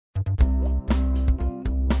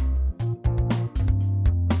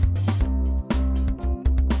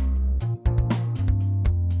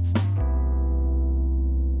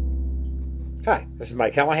This is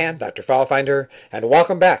Mike Callahan, Dr. File Finder, and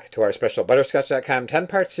welcome back to our special Butterscotch.com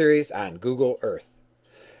 10-part series on Google Earth.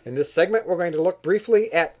 In this segment, we're going to look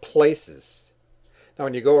briefly at places. Now,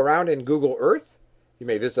 when you go around in Google Earth, you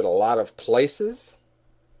may visit a lot of places,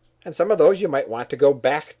 and some of those you might want to go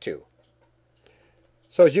back to.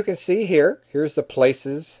 So as you can see here, here's the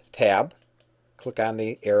Places tab. Click on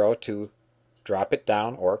the arrow to drop it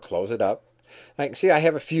down or close it up. Now you can see I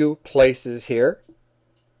have a few places here.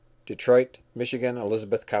 Detroit, Michigan,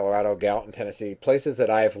 Elizabeth, Colorado, Gallatin, Tennessee, places that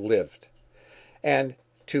I've lived. And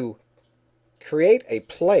to create a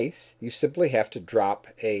place, you simply have to drop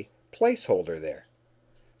a placeholder there.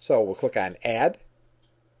 So we'll click on Add.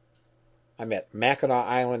 I'm at Mackinac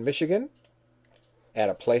Island, Michigan. Add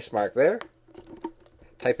a place mark there.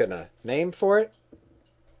 Type in a name for it.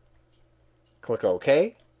 Click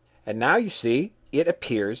OK. And now you see it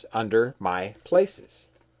appears under my places.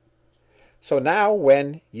 So now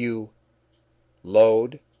when you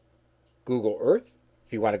load Google Earth,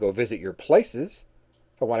 if you want to go visit your places,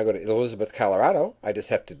 if I want to go to Elizabeth, Colorado, I just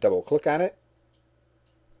have to double click on it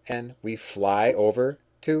and we fly over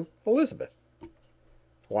to Elizabeth.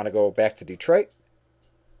 If I want to go back to Detroit,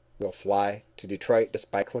 we'll fly to Detroit just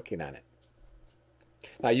by clicking on it.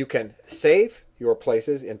 Now you can save your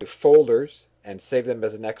places into folders and save them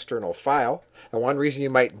as an external file. And one reason you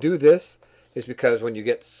might do this is because when you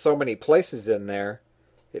get so many places in there,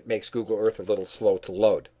 it makes Google Earth a little slow to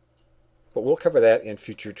load. But we'll cover that in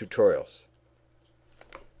future tutorials.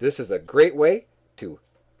 This is a great way to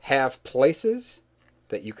have places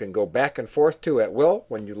that you can go back and forth to at will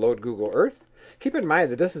when you load Google Earth. Keep in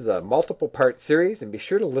mind that this is a multiple part series, and be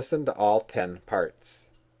sure to listen to all 10 parts.